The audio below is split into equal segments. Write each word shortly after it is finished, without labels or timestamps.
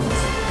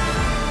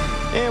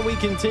And we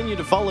continue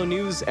to follow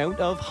news out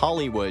of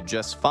Hollywood.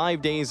 Just 5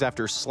 days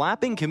after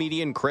slapping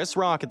comedian Chris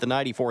Rock at the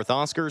 94th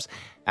Oscars,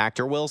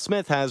 actor Will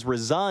Smith has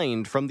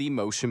resigned from the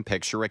Motion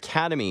Picture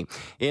Academy.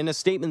 In a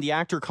statement, the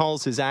actor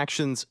calls his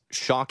actions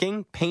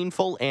shocking,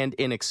 painful, and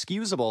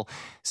inexcusable,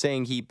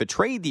 saying he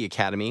betrayed the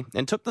Academy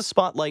and took the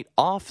spotlight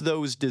off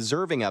those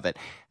deserving of it,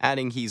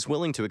 adding he's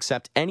willing to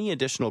accept any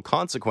additional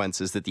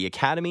consequences that the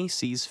Academy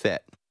sees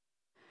fit.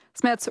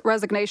 Smith's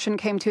resignation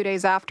came 2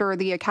 days after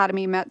the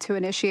Academy met to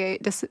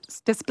initiate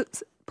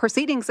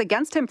proceedings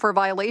against him for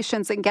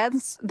violations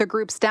against the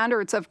group's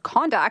standards of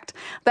conduct.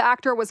 The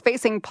actor was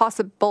facing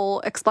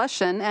possible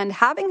expulsion and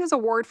having his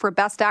award for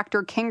Best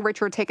Actor King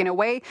Richard taken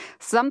away,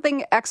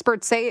 something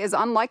experts say is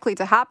unlikely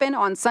to happen.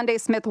 On Sunday,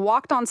 Smith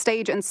walked on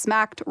stage and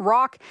smacked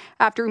Rock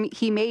after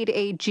he made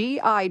a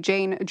G.I.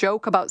 Jane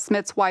joke about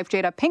Smith's wife,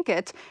 Jada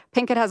Pinkett.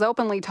 Pinkett has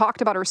openly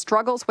talked about her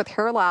struggles with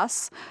hair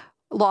loss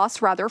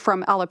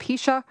from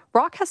alopecia.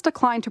 Rock has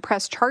declined to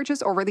press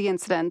charges over the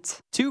incident.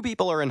 2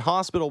 people are in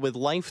hospital with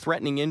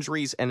life-threatening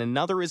injuries, and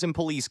another is in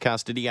police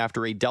custody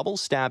after a double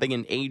stabbing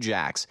in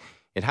Ajax.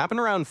 It happened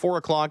around 4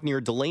 o'clock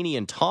near Delaney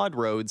and Todd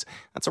Roads.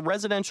 That's a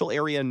residential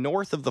area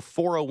north of the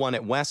 401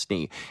 at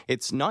Westney.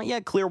 It's not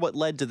yet clear what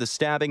led to the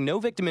stabbing. No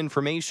victim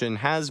information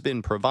has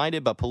been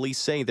provided, but police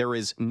say there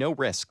is no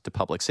risk to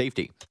public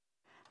safety.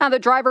 And the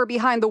driver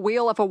behind the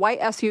wheel of a white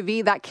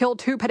SUV that killed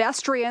 2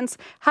 pedestrians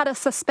had a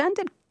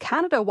suspended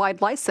Canada-wide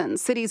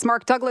license. City's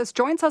Mark Douglas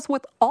joins us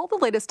with all the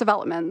latest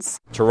developments.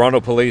 Toronto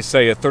police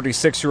say a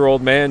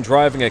 36-year-old man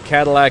driving a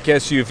Cadillac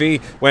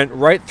SUV went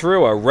right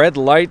through a red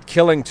light,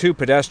 killing 2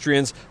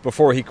 pedestrians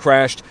before he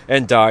crashed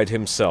and died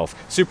himself.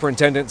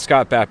 Superintendent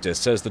Scott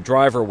Baptist says the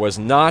driver was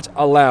not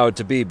allowed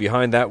to be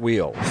behind that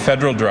wheel.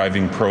 Federal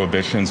driving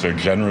prohibitions are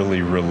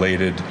generally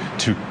related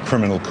to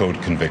criminal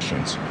code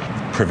convictions.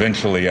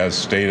 Provincially, as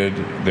stated,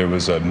 there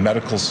was a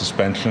medical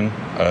suspension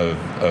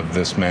of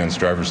this man's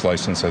driver's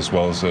license as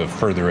well as a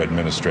further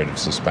administrative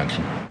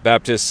suspension.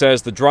 Baptist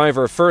says the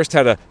driver first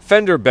had a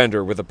fender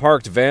bender with a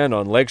parked van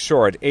on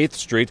Lakeshore at 8th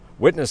Street.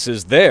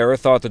 Witnesses there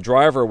thought the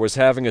driver was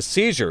having a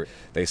seizure.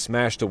 They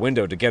smashed a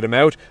window to get him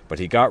out, but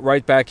he got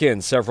right back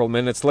in several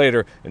minutes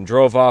later and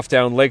drove off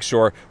down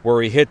Lakeshore,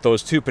 where he hit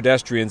those 2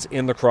 pedestrians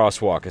in the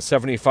crosswalk, a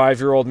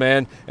 75-year-old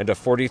man and a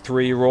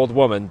 43-year-old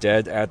woman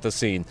dead at the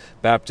scene.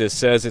 Baptist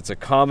says it's a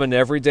common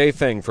everyday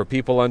thing for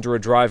people under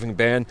a driving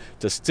ban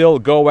to still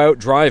go out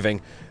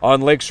driving. On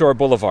Lakeshore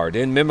Boulevard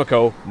in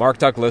Mimico, Mark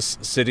Douglas,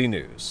 City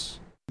News.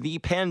 The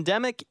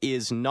pandemic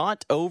is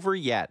not over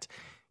yet.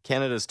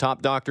 Canada's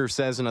top doctor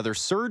says another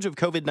surge of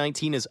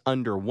COVID-19 is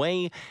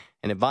underway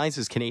and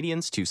advises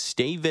Canadians to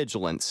stay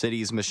vigilant.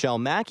 City's Michelle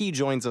Mackey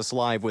joins us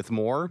live with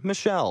more.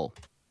 Michelle.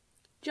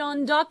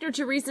 John, Dr.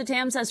 Teresa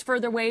Tam says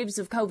further waves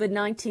of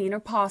COVID-19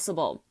 are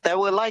possible. There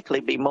will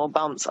likely be more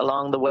bumps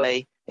along the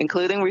way,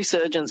 including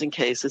resurgence in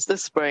cases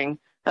this spring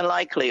and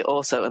likely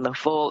also in the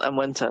fall and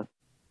winter.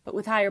 But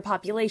with higher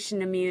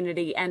population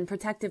immunity and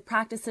protective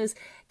practices,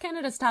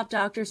 Canada's top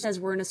doctor says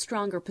we're in a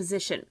stronger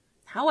position.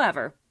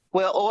 However,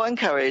 we're all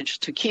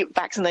encouraged to keep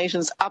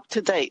vaccinations up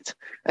to date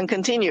and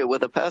continue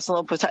with the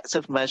personal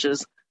protective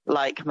measures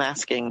like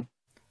masking.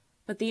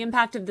 But the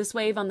impact of this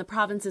wave on the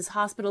province's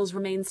hospitals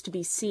remains to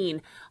be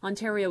seen.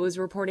 Ontario is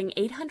reporting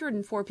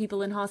 804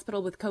 people in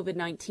hospital with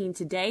COVID-19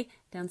 today,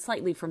 down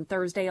slightly from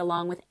Thursday,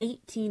 along with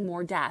 18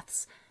 more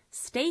deaths.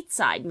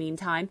 Stateside,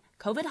 meantime,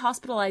 COVID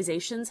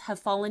hospitalizations have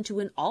fallen to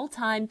an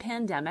all-time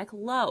pandemic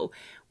low,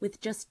 with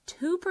just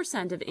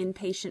 2% of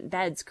inpatient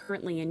beds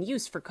currently in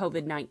use for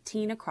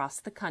COVID-19 across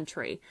the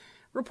country.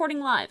 Reporting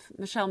live,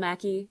 Michelle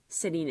Mackey,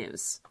 City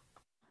News.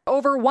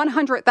 Over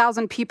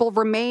 100,000 people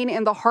remain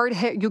in the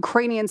hard-hit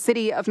Ukrainian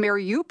city of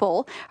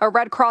Mariupol. A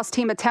Red Cross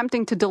team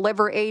attempting to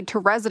deliver aid to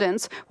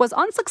residents was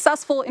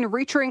unsuccessful in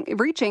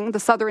reaching the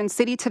southern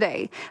city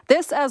today.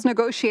 This as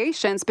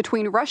negotiations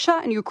between Russia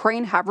and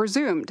Ukraine have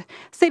resumed.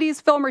 City's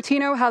Phil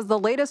Martino has the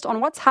latest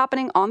on what's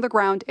happening on the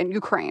ground in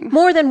Ukraine.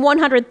 More than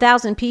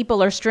 100,000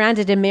 people are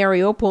stranded in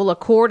Mariupol,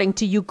 according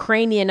to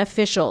Ukrainian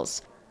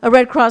officials. A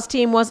Red Cross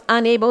team was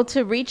unable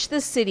to reach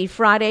the city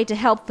Friday to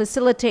help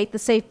facilitate the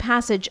safe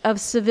passage of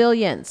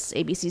civilians.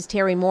 ABC's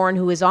Terry Morin,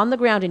 who is on the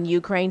ground in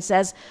Ukraine,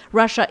 says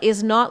Russia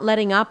is not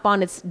letting up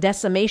on its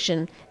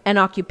decimation and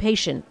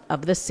occupation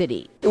of the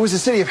city. It was a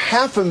city of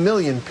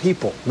 500,000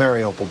 people,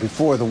 Mariupol,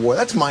 before the war.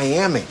 That's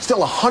Miami.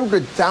 Still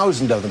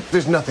 100,000 of them.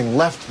 There's nothing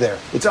left there.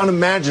 It's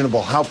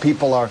unimaginable how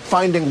people are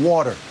finding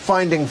water,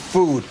 finding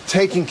food,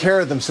 taking care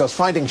of themselves,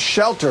 finding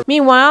shelter.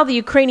 Meanwhile, the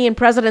Ukrainian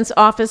president's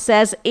office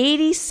says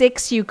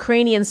 86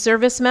 Ukrainian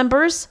service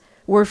members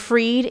were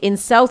freed in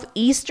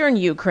southeastern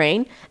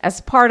Ukraine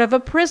as part of a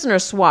prisoner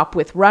swap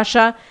with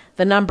Russia.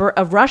 The number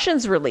of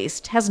Russians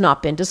released has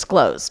not been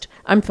disclosed.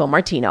 I'm Phil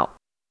Martino.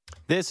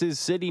 This is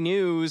City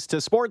News. To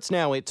sports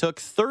now. It took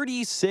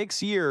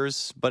 36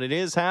 years, but it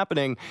is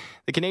happening.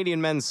 The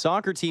Canadian men's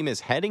soccer team is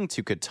heading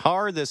to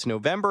Qatar this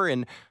November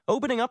in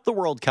opening up the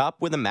World Cup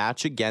with a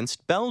match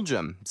against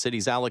Belgium.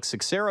 City's Alex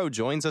Cicero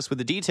joins us with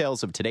the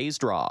details of today's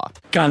draw.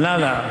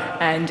 Canada.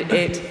 And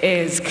it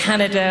is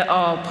Canada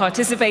are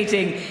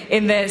participating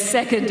in their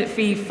second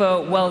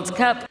FIFA World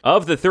Cup.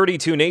 Of the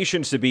 32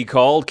 nations to be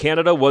called,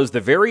 Canada was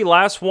the very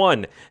last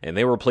one, and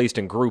they were placed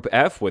in Group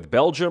F with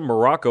Belgium,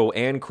 Morocco,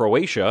 and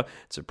Croatia.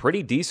 It's a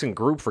pretty decent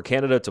group for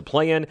Canada to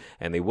play in,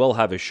 and they will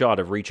have a shot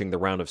of reaching the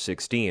round of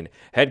 16.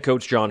 Head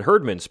coach John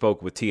Herdman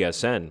spoke with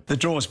TSN. The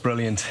draw is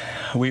brilliant.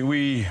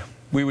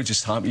 We were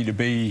just happy to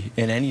be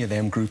in any of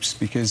them groups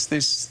because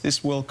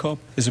this World Cup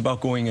is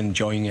about going and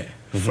enjoying it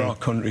for our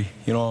country.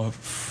 You know,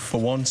 for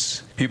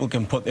once, people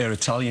can put their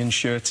Italian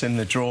shirts in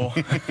the draw.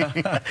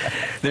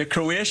 Their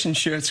Croatian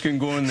shirts can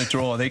go in the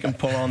draw. They can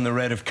pull on the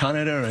red of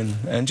Canada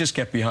and just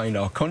get behind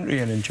our country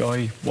and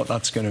enjoy what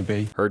that's going to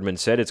be. Herdman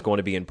said it's going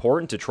to be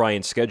important to try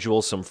and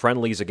schedule some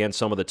friendlies against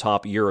some of the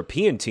top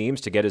European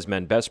teams to get his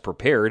men best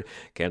prepared.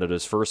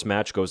 Canada's first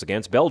match goes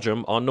against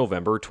Belgium on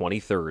November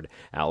 23rd.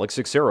 Alex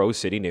Cicero,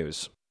 City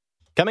News.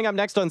 Coming up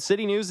next on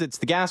City News, it's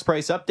the gas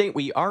price update.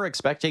 We are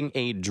expecting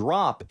a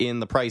drop in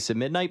the price at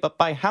midnight, but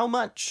by how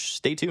much?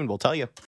 Stay tuned, we'll tell you.